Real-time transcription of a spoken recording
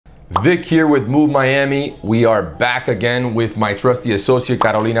Vic here with Move Miami. We are back again with my trusty associate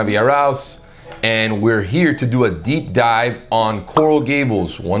Carolina Villaraos, and we're here to do a deep dive on Coral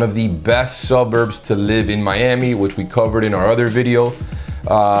Gables, one of the best suburbs to live in Miami, which we covered in our other video,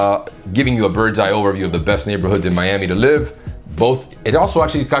 giving you a bird's eye overview of the best neighborhoods in Miami to live. It also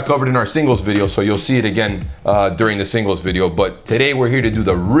actually got covered in our singles video, so you'll see it again during the singles video. But today we're here to do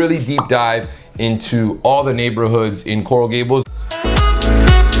the really deep dive into all the neighborhoods in Coral Gables.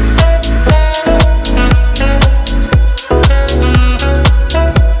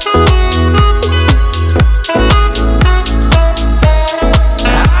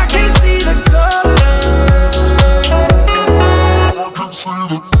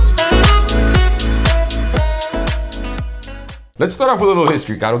 Let's start off with a little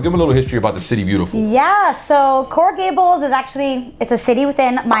history, Carol. Give them a little history about the city beautiful. Yeah, so Coral Gables is actually, it's a city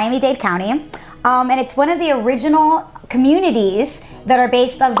within Miami-Dade County. And it's one of the original communities that are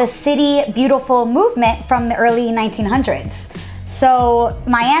based of the City Beautiful movement from the early 1900s. So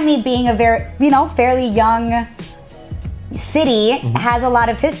Miami, being a very, fairly young city, has a lot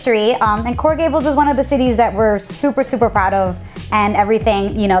of history. And Coral Gables is one of the cities that we're super, super proud of, and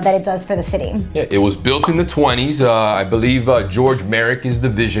everything, that it does for the city. Yeah, it was built in the 20s. I believe George Merrick is the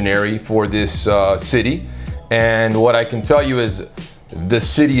visionary for this city. And what I can tell you is the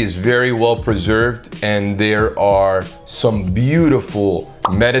city is very well preserved, and there are some beautiful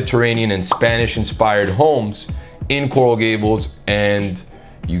Mediterranean and Spanish inspired homes in Coral Gables. And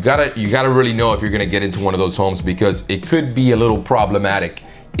you gotta really know if you're gonna get into one of those homes, because it could be a little problematic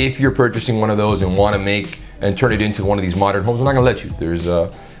if you're purchasing one of those and want to make and turn it into one of these modern homes. We're not gonna let you.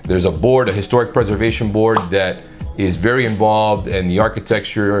 There's a board, a historic preservation board, that is very involved, and the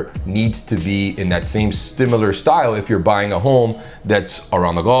architecture needs to be in that same similar style if you're buying a home that's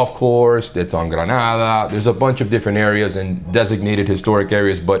around the golf course, that's on Granada. There's a bunch of different areas and designated historic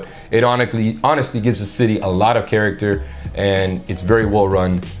areas, but it honestly gives the city a lot of character, and it's very well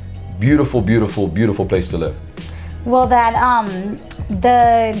run. Beautiful, beautiful, beautiful place to live. Well,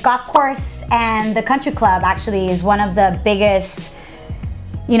 the golf course and the country club actually is one of the biggest,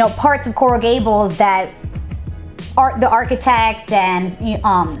 parts of Coral Gables that the architect and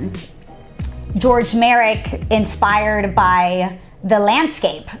George Merrick inspired by the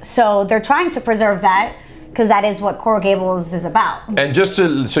landscape. So they're trying to preserve that, because that is what Coral Gables is about. And just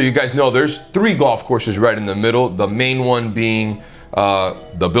so you guys know, there's 3 golf courses right in the middle. The main one being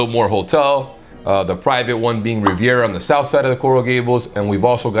the Biltmore Hotel, the private one being Riviera on the south side of the Coral Gables, and we've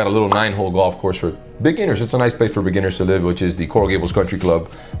also got a little 9-hole golf course for beginners. It's a nice place for beginners to live, which is the Coral Gables Country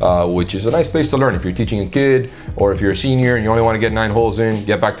Club, which is a nice place to learn if you're teaching a kid, or if you're a senior and you only want to get 9 holes in,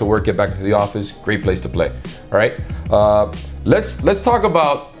 get back to work, get back into the office. Great place to play. All right, let's talk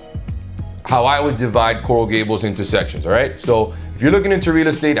about how I would divide Coral Gables into sections. All right, so if you're looking into real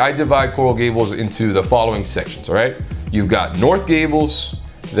estate, I divide Coral Gables into the following sections. All right, you've got North Gables,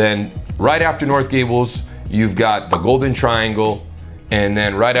 then right after North Gables, you've got the Golden Triangle, and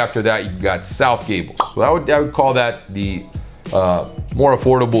then right after that, you've got South Gables. So I would call that the more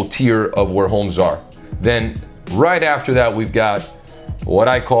affordable tier of where homes are. Then right after that, we've got what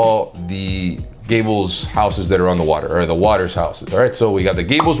I call the Gables houses that are on the water, or the Waters houses. All right, so we got the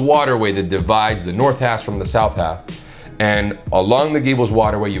Gables Waterway that divides the north half from the south half. And along the Gables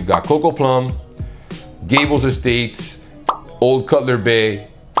Waterway, you've got Coco Plum, Gables Estates, Old Cutler Bay,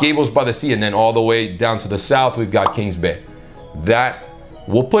 Gables by the Sea, and then all the way down to the south, we've got Kings Bay.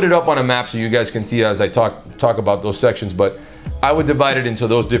 We'll put it up on a map so you guys can see as I talk about those sections, but I would divide it into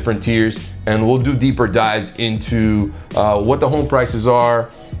those different tiers, and we'll do deeper dives into what the home prices are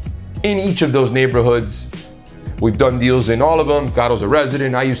in each of those neighborhoods. We've done deals in all of them. Garo's a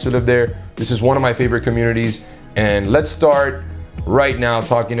resident, I used to live there. This is one of my favorite communities. And let's start right now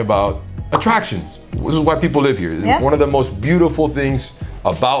talking about attractions. This is why people live here. Yep. One of the most beautiful things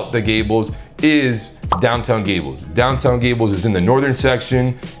about the Gables is downtown Gables. Downtown Gables is in the northern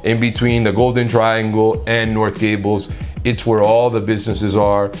section, in between the Golden Triangle and North Gables. It's where all the businesses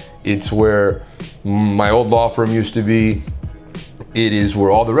are. It's where my old law firm used to be. It is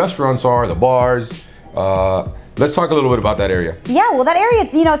where all the restaurants are, the bars. Let's talk a little bit about that area. Yeah, well, that area,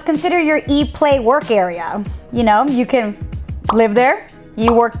 it's considered your eat, play, work area. You can live there,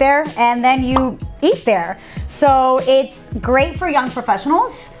 you work there, and then you eat there. So it's great for young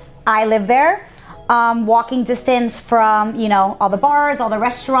professionals. I live there. Walking distance from, all the bars, all the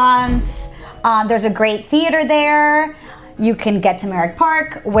restaurants. There's a great theater there. You can get to Merrick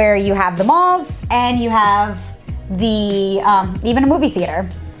Park, where you have the malls, and you have the even a movie theater.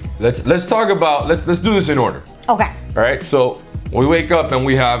 Let's talk about, let's do this in order. Okay. All right, so We wake up and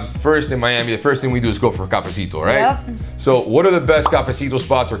we have, first in Miami, the first thing we do is go for a cafecito, right? Yep. So what are the best cafecito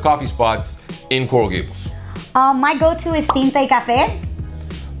spots or coffee spots in Coral Gables? My go-to is Tinta y Café.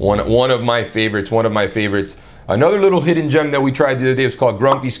 One of my favorites. Another little hidden gem that we tried the other day was called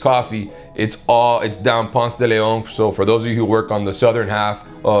Grumpy's Coffee. It's down Ponce de Leon. So for those of you who work on the southern half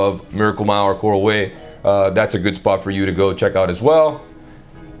of Miracle Mile or Coral Way, that's a good spot for you to go check out as well.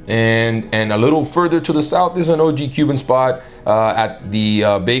 And a little further to the south is an OG Cuban spot at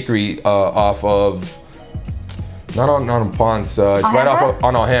the bakery off of, not on Ponce, it's right off of,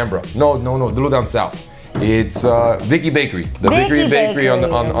 on Alhambra. No, a little down south. It's Vicky Bakery, the Vicky Bakery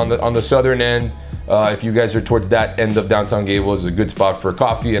on the southern end. If you guys are towards that end of downtown Gables, a good spot for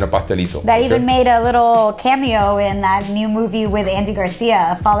coffee and a pastelito. That even made a little cameo in that new movie with Andy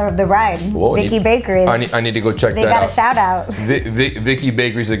Garcia, Father of the Bride. Whoa, Vicky Bakery. I need to go check that out. They got a shout out. Vicky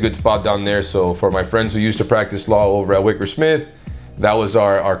Bakery's a good spot down there. So for my friends who used to practice law over at Wicker Smith, that was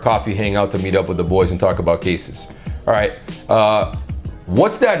our coffee hangout to meet up with the boys and talk about cases. All right.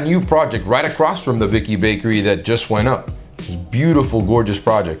 What's that new project right across from the Vicky Bakery that just went up? This beautiful, gorgeous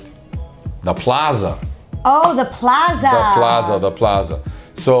project. The Plaza. Oh, the Plaza. The Plaza.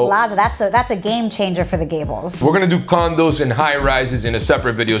 So Plaza, that's a game changer for the Gables. We're gonna do condos and high rises in a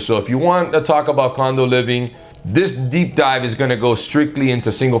separate video. So if you want to talk about condo living, this deep dive is gonna go strictly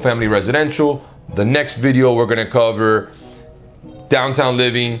into single family residential. The next video we're gonna cover downtown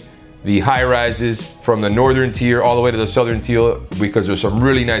living, the high rises from the northern tier all the way to the southern tier, because there's some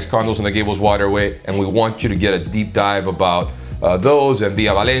really nice condos on the Gables Waterway, and we want you to get a deep dive about those, and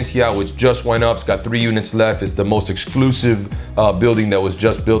Via Valencia, which just went up. It's got 3 units left. It's the most exclusive building that was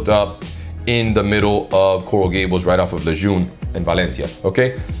just built up in the middle of Coral Gables, right off of Lejeune and Valencia.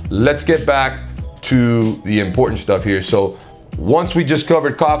 Okay, let's get back to the important stuff here. So once we just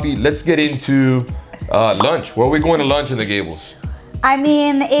covered coffee, let's get into lunch. Where are we going to lunch in the Gables? I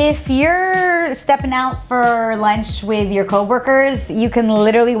mean, if you're stepping out for lunch with your coworkers, you can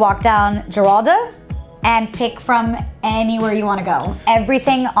literally walk down Giralda and pick from anywhere you want to go.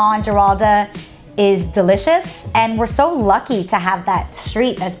 Everything on Giralda is delicious, and we're so lucky to have that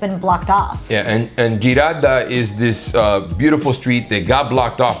street that's been blocked off. Yeah, and Giralda is this beautiful street that got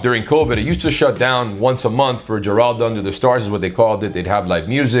blocked off during COVID. It used to shut down once a month for Giralda Under the Stars is what they called it. They'd have live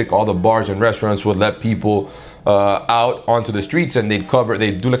music. All the bars and restaurants would let people out onto the streets, and they'd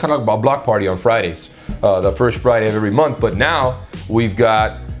do like kind of a block party on Fridays, the first Friday of every month. But now we've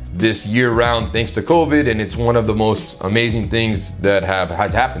got this year-round thanks to COVID, and it's one of the most amazing things that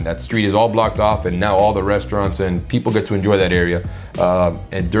has happened. That street is all blocked off, and now all the restaurants and people get to enjoy that area.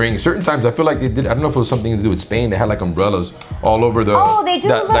 And during certain times, I feel like they did, I don't know if it was something to do with Spain, they had like umbrellas all over the, oh, they do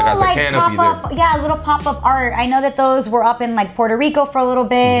that, little like, like pop-up, yeah, a little pop-up art. I know that those were up in like Puerto Rico for a little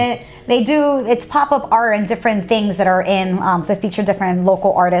bit. They do, it's pop-up art and different things that are in, that feature different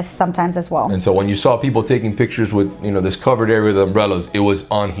local artists sometimes as well. And so when you saw people taking pictures with, you know, this covered area with umbrellas, it was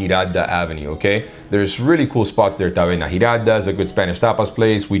on Giralda Avenue, okay? There's really cool spots there. Taberna Giralda is a good Spanish tapas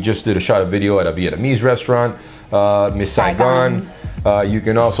place. We just did a shot of video at a Vietnamese restaurant, Miss Saigon. You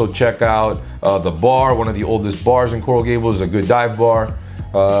can also check out the bar, one of the oldest bars in Coral Gables, a good dive bar.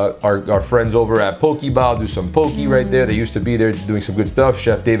 Our friends over at Pokeball do some poke right there. They used to be there doing some good stuff.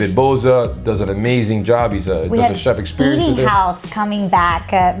 Chef David Boza does an amazing job. He's does a chef experience. Eating House coming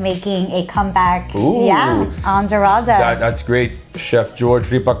back, making a comeback. Ooh, yeah, on Giralda. That's great. Chef George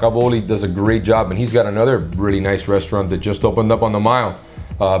Ripacaboli does a great job, and he's got another really nice restaurant that just opened up on the mile,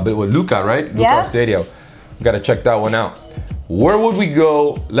 but with Luca, right? Luca Stadio. Got to check that one out. Where would we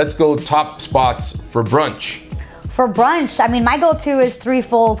go? Let's go top spots for brunch. For brunch, I mean, my go-to is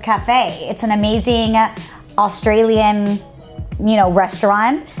Threefold Cafe. It's an amazing Australian,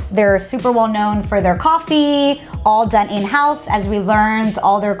 restaurant. They're super well known for their coffee, all done in-house. As we learned,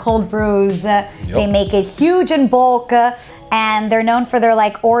 all their cold brews, they make it huge in bulk, and they're known for their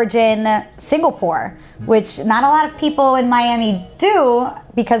origin single pour, which not a lot of people in Miami do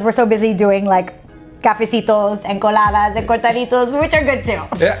because we're so busy doing cafecitos and coladas and cortaditos, which are good too.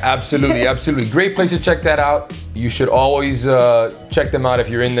 Yeah, absolutely, absolutely. Great place to check that out. You should always check them out if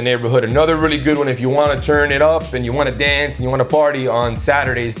you're in the neighborhood. Another really good one if you want to turn it up and you want to dance and you want to party on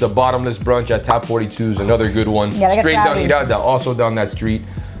Saturdays, the Bottomless Brunch at Top 42 is another good one. Yeah, straight down Giralda, also down that street.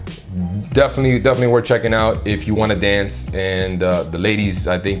 Definitely worth checking out if you want to dance. And the ladies,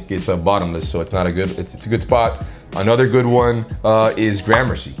 I think it's a Bottomless, so it's not a good. It's a good spot. Another good one is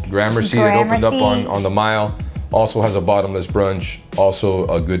Gramercy. Gramercy that opened up on the mile. Also has a Bottomless Brunch. Also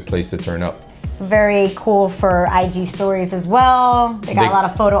a good place to turn up. Very cool for IG stories as well. They got a lot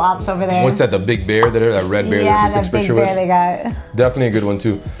of photo ops over there. What's that, the big bear there, that red bear that we takes picture with? Yeah, that big bear they got. Definitely a good one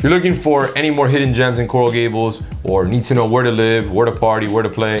too. If you're looking for any more hidden gems in Coral Gables or need to know where to live, where to party, where to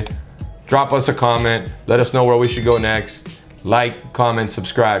play, drop us a comment. Let us know where we should go next. Like, comment,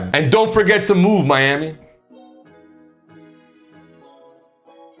 subscribe. And don't forget to move, Miami.